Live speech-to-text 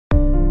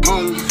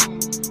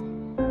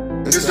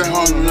It's that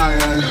Harlem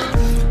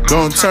life.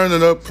 Don't turn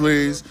it up,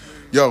 please.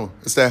 Yo,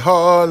 it's that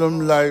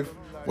Harlem life.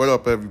 What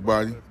up,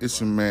 everybody?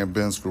 It's your man,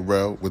 Ben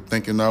Farrell, with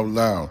Thinking Out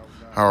Loud.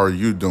 How are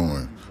you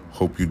doing?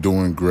 Hope you're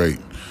doing great.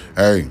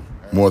 Hey,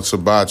 more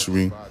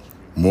debauchery,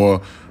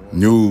 more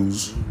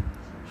news.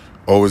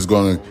 Always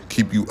going to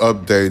keep you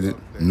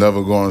updated.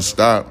 Never going to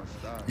stop.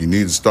 You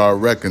need to start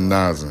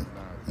recognizing.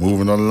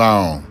 Moving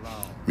along.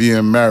 We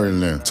in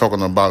Maryland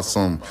talking about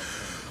some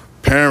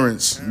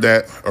parents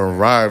that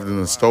arrived in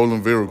a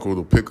stolen vehicle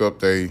to pick up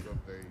their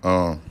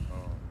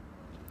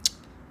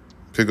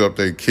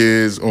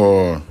kids,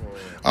 or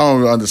I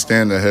don't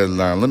understand the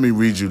headline. Let me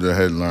read you the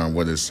headline,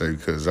 what it say,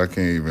 because I can't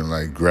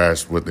even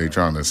grasp what they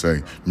trying to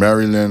say.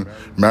 Maryland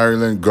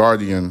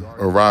guardian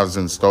arrives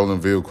in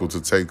stolen vehicle to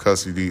take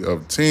custody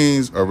of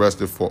teens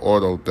arrested for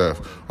auto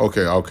theft.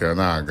 Okay,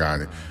 now I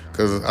got it.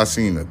 Because I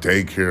seen a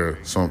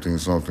daycare something,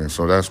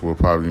 so that's what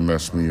probably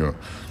messed me up.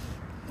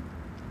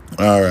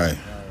 All right.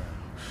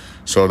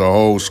 So the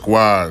whole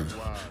squad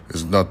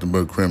is nothing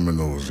but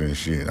criminals and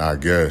shit, I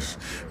guess.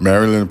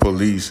 Maryland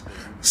police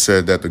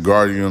said that the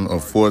guardian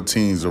of 4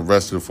 teens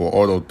arrested for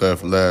auto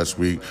theft last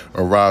week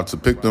arrived to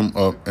pick them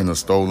up in a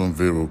stolen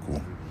vehicle.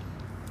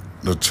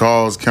 The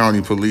Charles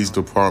County Police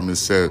Department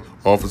said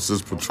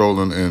officers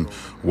patrolling in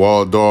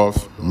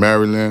Waldorf,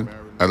 Maryland,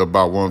 at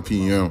about 1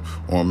 p.m.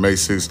 on May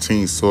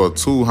 16th saw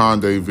 2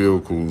 Hyundai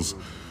vehicles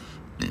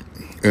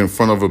in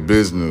front of a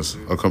business.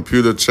 A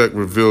computer check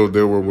revealed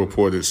they were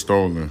reported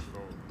stolen.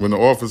 When the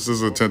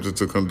officers attempted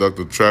to conduct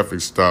a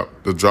traffic stop,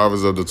 the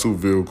drivers of the 2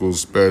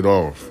 vehicles sped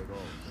off.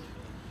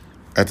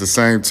 At the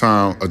same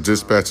time, a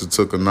dispatcher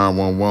took a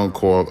 911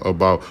 call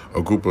about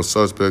a group of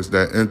suspects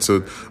that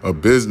entered a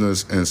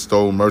business and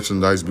stole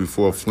merchandise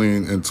before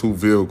fleeing in 2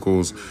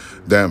 vehicles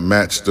that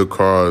matched the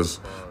cars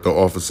the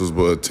officers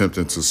were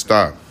attempting to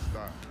stop.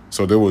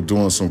 So they were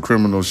doing some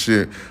criminal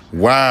shit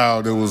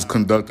while they was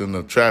conducting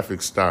a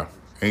traffic stop.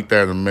 Ain't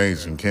that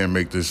amazing? Can't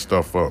make this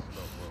stuff up.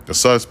 The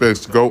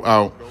suspects got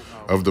out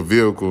of the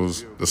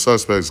vehicles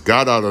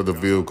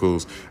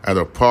at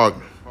a park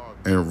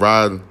and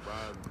ride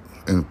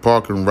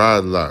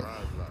lot.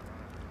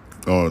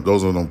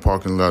 Those are them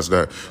parking lots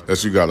that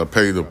you gotta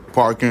pay to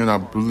park in, I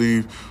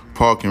believe.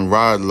 Park and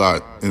ride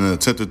lot, and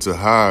attempted to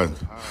hide.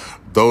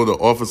 Though the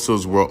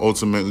officers were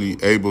ultimately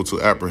able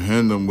to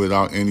apprehend them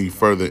without any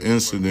further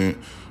incident.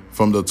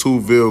 From the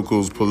 2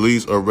 vehicles,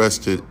 police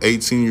arrested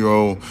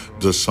 18-year-old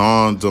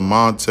Deshaun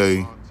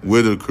DeMonte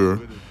Whitaker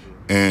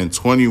and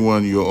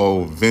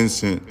 21-year-old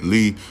Vincent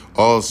Lee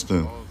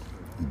Alston,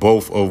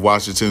 both of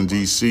Washington,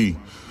 D.C.,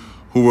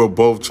 who were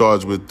both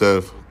charged with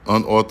theft,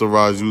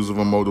 unauthorized use of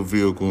a motor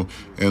vehicle,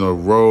 and a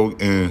rogue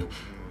and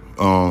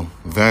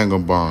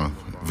vagabond.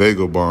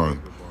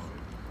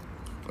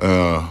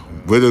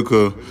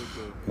 Whitaker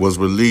was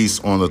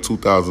released on a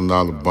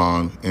 $2,000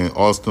 bond, and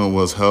Alston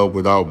was held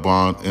without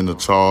bond in the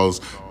Charles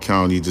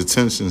County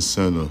Detention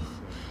Center.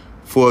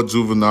 4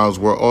 juveniles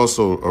were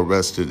also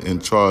arrested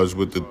and charged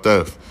with the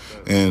theft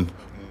and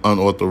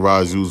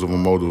unauthorized use of a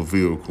motor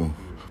vehicle.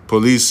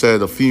 Police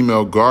said a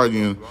female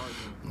guardian,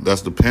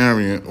 that's the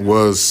parent,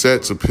 was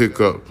set to pick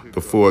up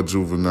the 4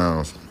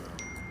 juveniles.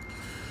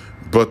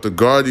 But the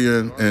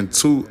guardian and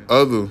 2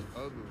 other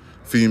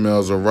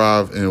females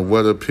arrived in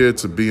what appeared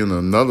to be in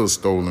another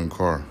stolen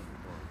car,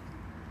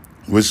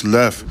 which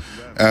left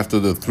after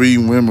the 3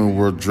 women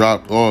were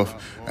dropped off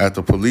at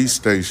the police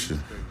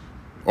station.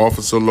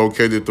 Officer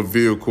located the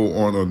vehicle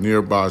on a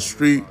nearby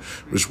street,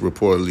 which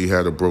reportedly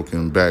had a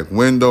broken back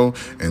window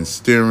and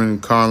steering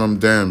column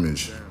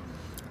damage.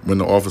 When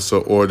the officer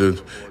ordered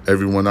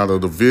everyone out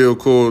of the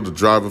vehicle, the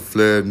driver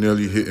fled,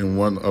 nearly hitting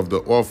one of the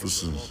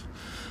officers.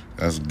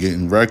 That's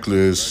getting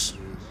reckless.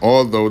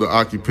 Although the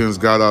occupants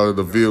got out of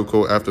the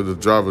vehicle after the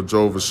driver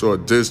drove a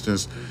short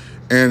distance,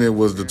 and it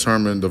was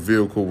determined the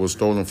vehicle was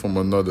stolen from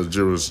another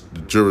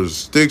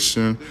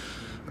jurisdiction.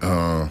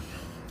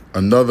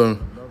 Another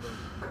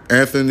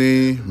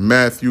Anthony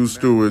Matthew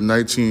Stewart,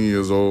 19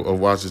 years old, of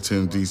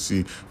Washington,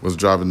 D.C., was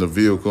driving the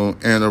vehicle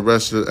and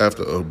arrested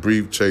after a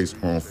brief chase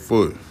on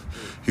foot.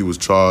 He was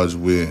charged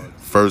with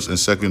first and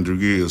second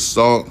degree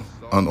assault,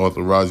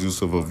 unauthorized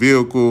use of a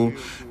vehicle,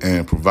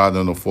 and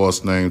providing a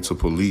false name to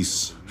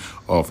police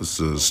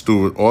officers.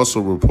 Stewart also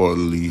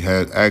reportedly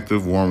had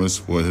active warrants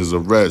for his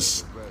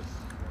arrest.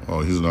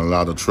 He's in a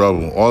lot of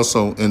trouble.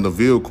 Also in the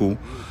vehicle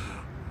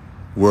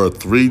were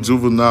 3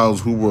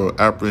 juveniles who were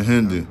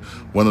apprehended.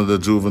 One of the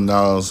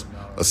juveniles,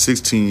 a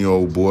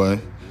 16-year-old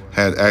boy,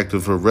 had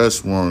active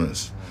arrest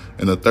warrants,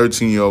 and a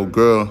 13-year-old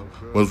girl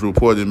was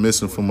reported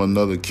missing from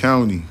another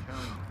county.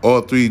 All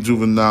 3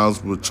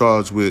 juveniles were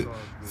charged with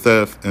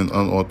theft and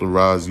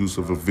unauthorized use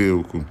of a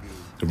vehicle.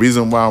 The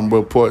reason why I'm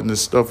reporting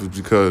this stuff is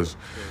because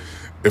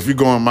if you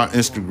go on my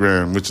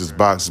Instagram, which is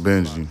Box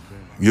Benji,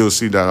 you'll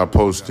see that I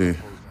posted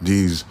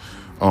these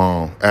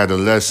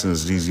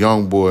adolescents, these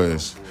young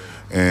boys,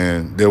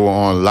 and they were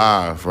on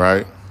live,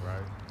 right?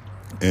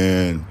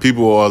 And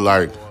people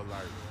are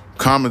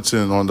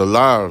commenting on the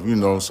live.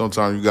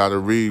 Sometimes you got to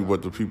read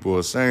what the people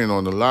are saying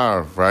on the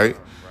live, right?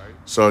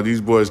 So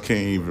these boys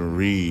can't even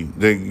read.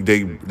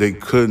 They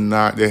could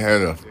not. They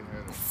had a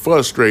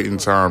frustrating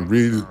time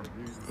reading.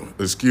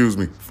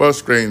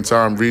 Frustrating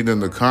time reading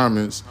the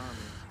comments,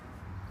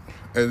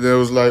 and it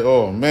was like,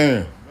 oh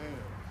man.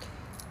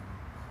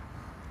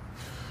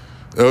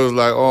 It was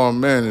like, oh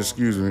man,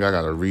 excuse me, I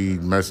gotta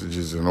read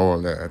messages and all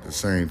that at the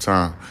same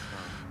time.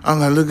 I'm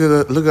like, look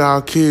at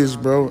our kids,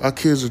 bro. Our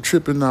kids are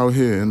tripping out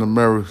here in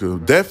America.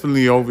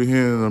 Definitely over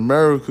here in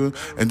America.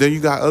 And then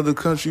you got other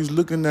countries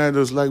looking at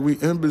us like we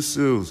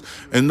imbeciles.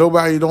 And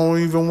nobody don't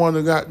even want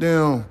to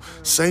goddamn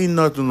say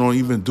nothing or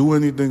even do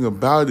anything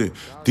about it.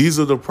 These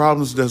are the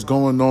problems that's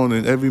going on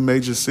in every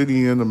major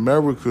city in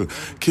America.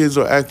 Kids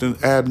are acting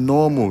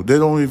abnormal. They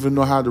don't even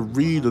know how to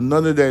read or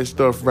none of that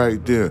stuff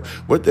right there.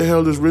 What the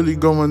hell is really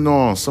going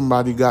on?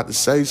 Somebody got to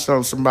say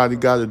something. Somebody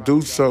got to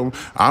do something.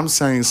 I'm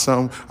saying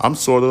something. I'm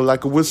sort of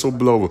like a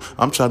whistleblower.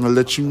 I'm trying to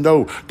let you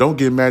know. Don't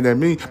get mad at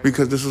me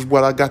because this is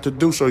what I got to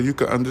do so you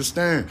can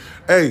understand.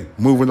 Hey,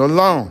 moving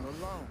along.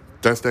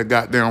 That's that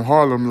goddamn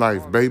Harlem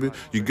life, baby.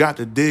 You got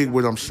to dig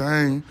what I'm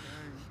saying.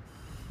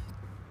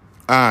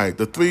 All right,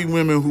 the 3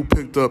 women who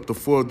picked up the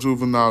 4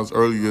 juveniles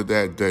earlier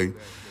that day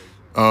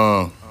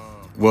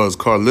was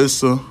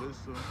Carlissa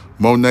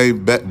Monet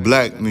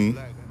Blackney,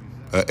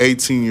 an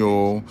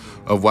 18-year-old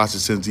of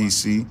Washington,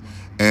 D.C.,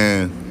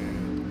 and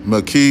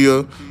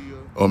Makia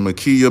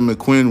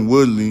McQuinn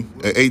Woodley,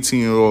 an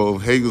 18-year-old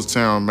of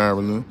Hagerstown,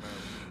 Maryland,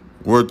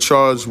 were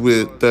charged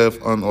with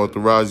theft,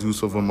 unauthorized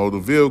use of a motor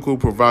vehicle,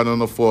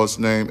 providing a false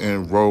name,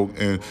 and rogue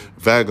and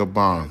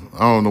vagabond.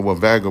 I don't know what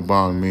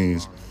vagabond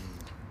means,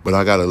 but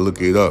I got to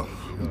look it up.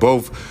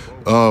 Both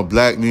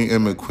Blackney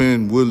and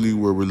McQuinn Woodley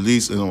were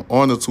released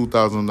on a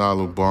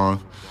 $2,000 bond,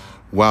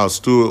 while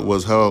Stewart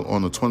was held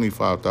on a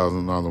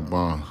 $25,000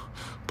 bond.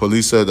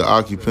 Police said the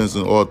occupants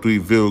in all 3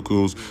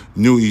 vehicles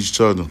knew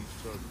each other.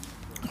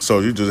 So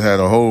you just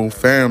had a whole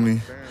family,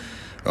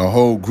 a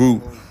whole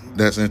group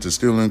that's into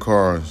stealing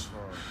cars.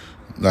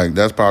 Like,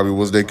 that's probably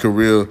was their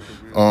career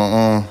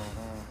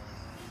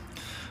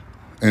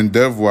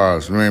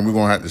endeavor-wise. Man, we're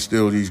going to have to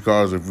steal these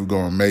cars if we're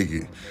going to make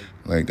it.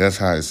 Like, that's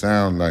how it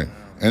sounds like.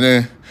 And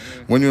then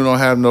when you don't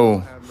have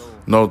no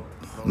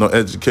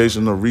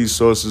education, no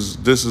resources,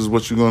 this is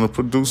what you're going to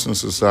produce in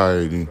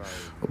society.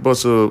 A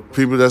bunch of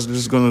people that's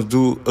just going to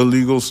do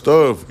illegal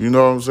stuff. You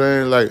know what I'm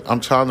saying? Like,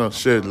 I'm trying to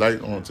shed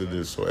light onto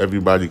this so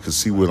everybody can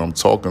see what I'm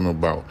talking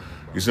about.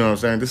 You see what I'm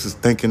saying? This is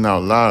thinking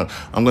out loud.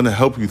 I'm going to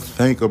help you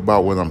think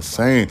about what I'm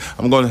saying.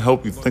 I'm going to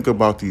help you think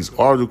about these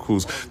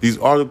articles. These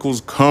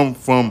articles come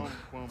from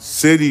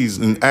cities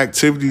and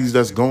activities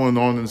that's going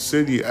on in the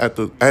city at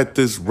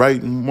this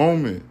right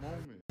moment.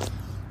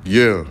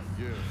 Yeah.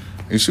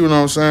 You see what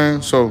I'm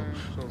saying? So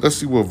let's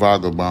see what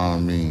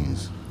vagabond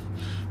means.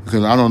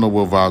 Because I don't know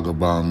what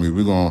vagabond means.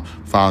 We're going to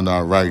find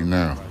out right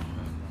now.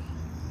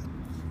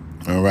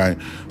 All right?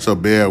 So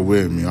bear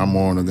with me. I'm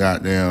on the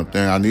goddamn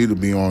thing. I need to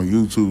be on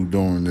YouTube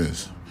doing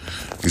this.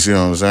 You see what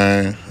I'm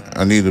saying?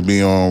 I need to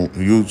be on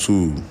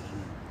YouTube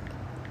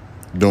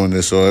doing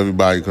this so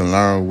everybody can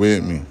learn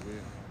with me.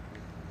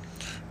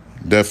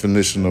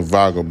 Definition of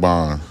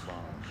vagabond.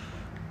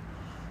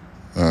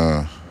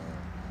 All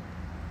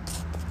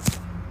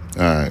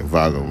right,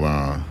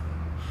 vagabond.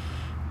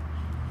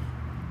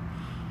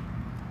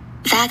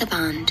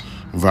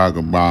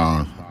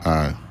 Vagabond. All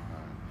right.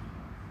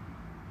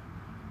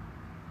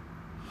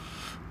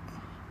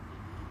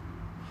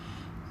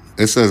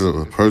 It says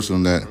a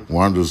person that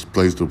wanders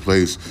place to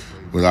place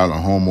without a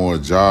home or a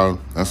job.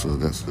 That's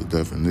the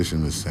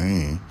definition it's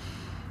saying.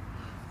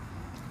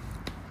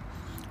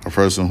 A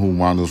person who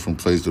wanders from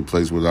place to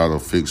place without a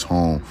fixed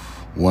home,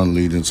 one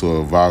leading to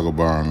a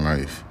vagabond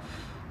life.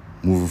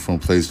 Moving from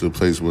place to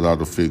place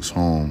without a fixed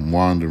home,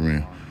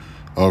 wandering,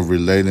 of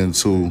relating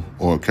to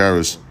or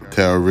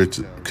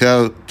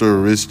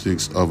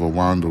characteristics of a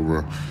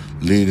wanderer,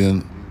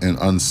 leading an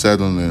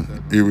unsettling,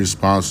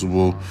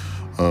 irresponsible,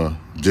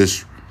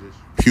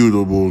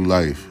 disreputable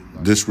life.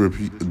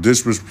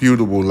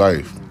 Disreputable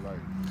life.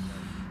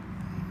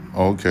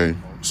 Okay,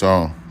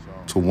 so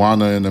to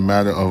wander in the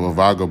matter of a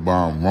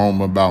vagabond,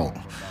 roam about.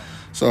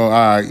 So, all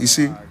right, you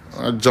see,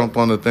 I jumped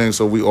on the thing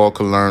so we all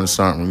could learn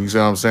something. You see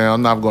what I'm saying?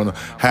 I'm not going to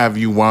have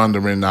you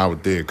wandering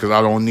out there because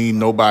I don't need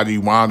nobody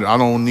wandering. I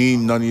don't need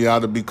none of y'all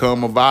to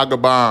become a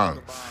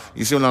vagabond.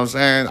 You see what I'm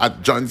saying?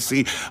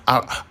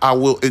 I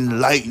will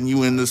enlighten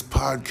you in this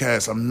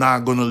podcast. I'm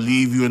not going to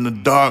leave you in the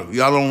dark.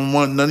 Y'all don't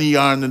want none of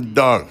y'all in the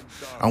dark.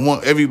 I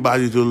want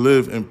everybody to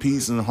live in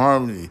peace and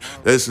harmony.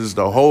 This is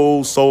the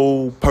whole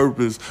sole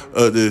purpose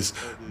of this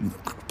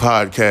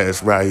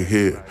podcast right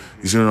here.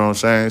 You see what I'm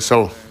saying?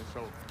 So,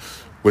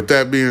 with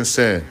that being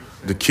said,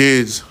 the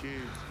kids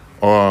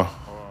are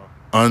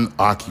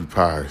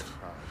unoccupied.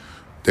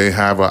 They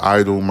have an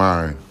idle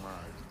mind.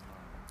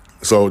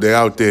 So they're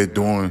out there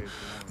doing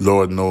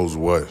Lord knows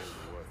what.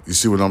 You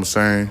see what I'm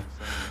saying?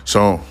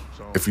 So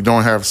if you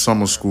don't have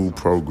summer school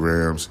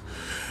programs,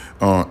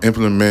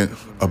 implement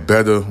a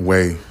better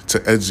way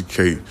to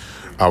educate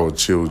our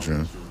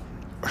children.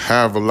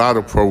 Have a lot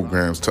of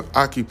programs to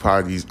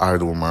occupy these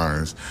idle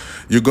minds.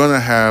 You're going to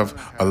have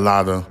a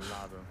lot of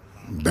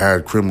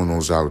bad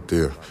criminals out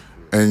there.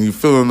 And you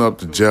filling up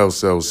the jail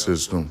cell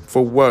system.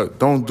 For what?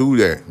 Don't do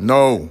that.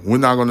 No, we're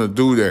not going to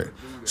do that.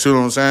 See what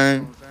I'm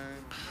saying?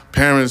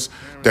 Parents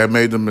that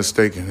made the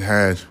mistake and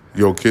had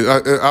your kids.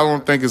 I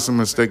don't think it's a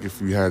mistake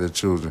if you had the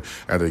children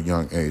at a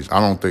young age. I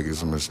don't think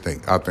it's a mistake.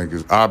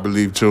 I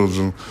believe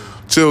children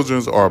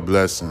are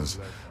blessings.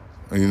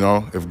 You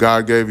know, if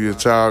God gave you a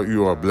child,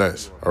 you are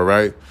blessed. All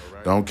right?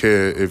 Don't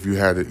care if you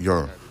had it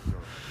young.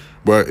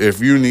 But if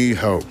you need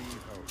help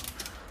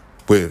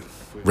with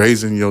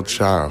raising your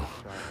child,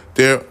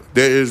 there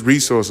is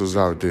resources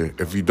out there.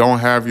 If you don't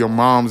have your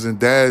moms and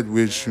dad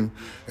with you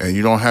and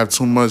you don't have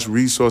too much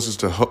resources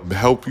to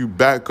help you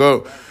back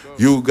up,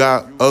 you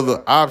got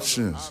other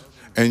options.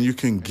 And you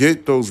can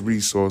get those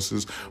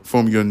resources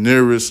from your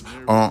nearest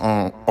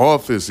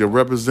office, your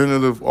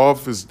representative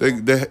office. They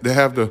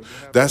have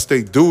that's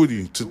their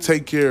duty to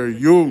take care of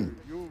you.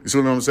 You see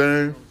what I'm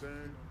saying?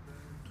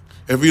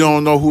 If you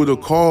don't know who to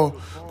call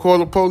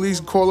the police,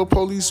 call a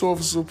police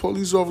officer.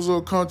 Police officer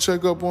will come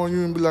check up on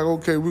you and be like,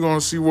 okay, we're going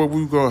to see how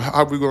we're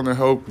going to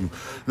help you. You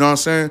know what I'm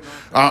saying?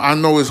 I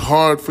know it's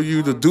hard for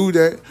you to do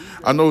that.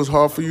 I know it's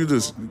hard for you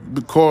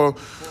to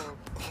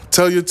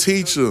tell your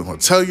teacher or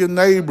tell your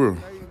neighbor.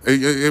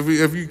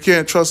 If you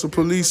can't trust a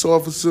police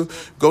officer,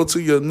 go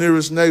to your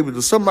nearest neighbor,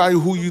 to somebody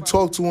who you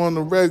talk to on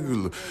the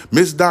regular.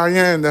 Miss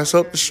Diane, that's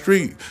up the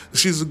street.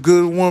 She's a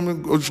good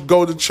woman.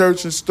 Go to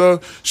church and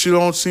stuff. She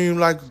don't seem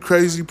like a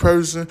crazy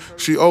person.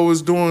 She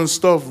always doing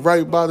stuff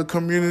right by the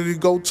community.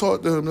 Go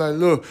talk to him like,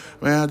 look,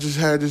 man, I just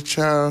had this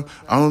child.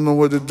 I don't know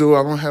what to do.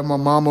 I don't have my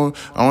mama.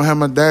 I don't have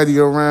my daddy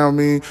around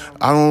me.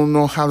 I don't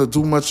know how to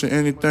do much of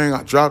anything.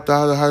 I dropped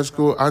out of high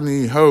school. I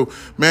need help.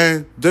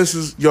 Man, this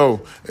is,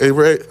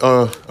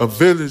 a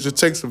village. It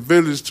takes a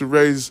village to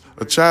raise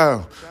a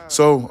child.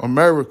 So,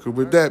 America,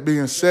 with that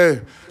being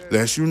said,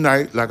 let's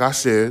unite, like I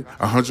said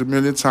 100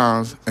 million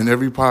times in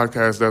every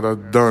podcast that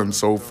I've done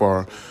so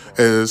far,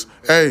 is,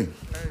 hey,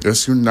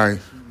 let's unite,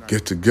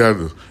 get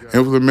together,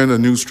 implement a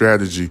new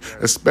strategy,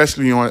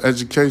 especially on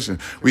education.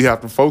 We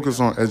have to focus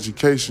on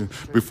education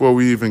before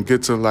we even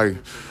get to, like,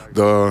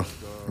 the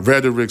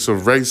rhetorics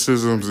of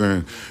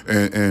racisms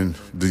and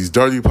these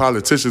dirty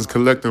politicians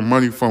collecting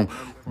money from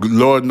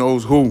Lord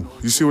knows who.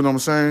 You see what I'm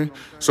saying?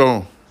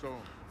 So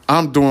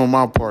I'm doing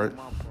my part,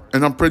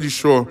 and I'm pretty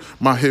sure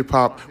my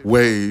hip-hop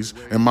ways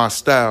and my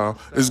style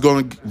is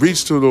going to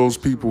reach to those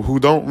people who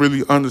don't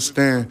really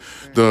understand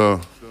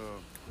the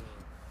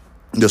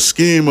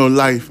scheme of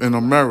life in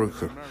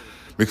America,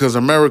 because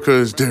America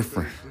is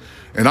different,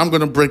 and I'm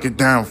going to break it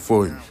down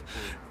for you.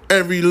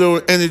 Every little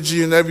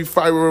energy and every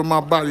fiber of my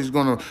body is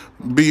going to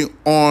be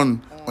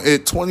on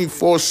it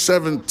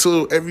 24/7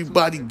 till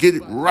everybody get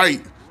it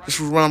right. This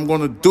is what I'm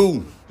going to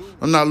do.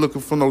 I'm not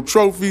looking for no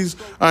trophies.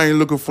 I ain't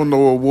looking for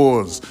no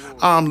awards.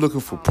 I'm looking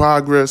for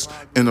progress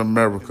in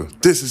America.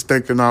 This is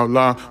Thinking Out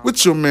Loud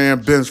with your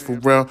man, Ben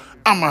Farrell.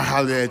 I'm going to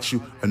holler at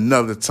you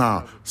another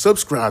time.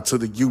 Subscribe to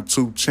the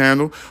YouTube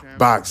channel,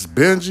 Box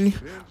Benji,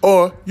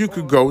 or you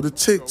could go to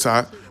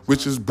TikTok,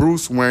 which is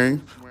Bruce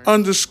Wayne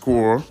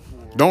 _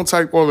 Don't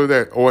type all of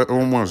that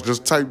on once.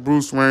 Just type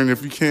Bruce Wayne.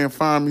 If you can't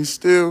find me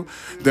still,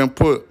 then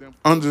put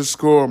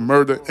 _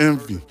 Murder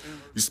Envy.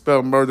 You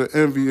spell Murder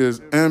Envy as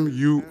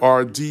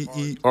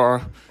MURDERENV.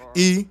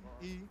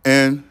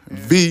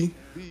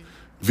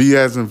 V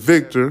as in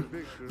Victor.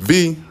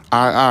 VII.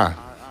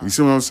 You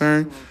see what I'm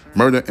saying?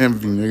 Murder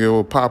Envy, nigga, it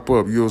will pop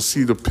up. You'll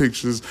see the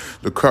pictures,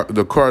 the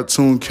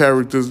cartoon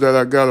characters that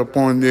I got up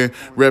on there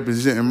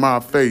representing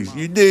my face.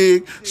 You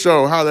dig?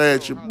 So holla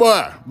at your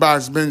boy,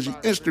 Box Benji,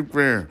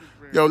 Instagram.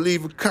 Yo,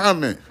 leave a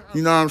comment.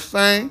 You know what I'm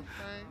saying?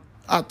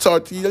 I'll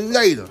talk to you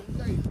later.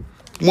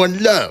 One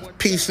love,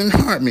 peace, and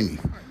harmony.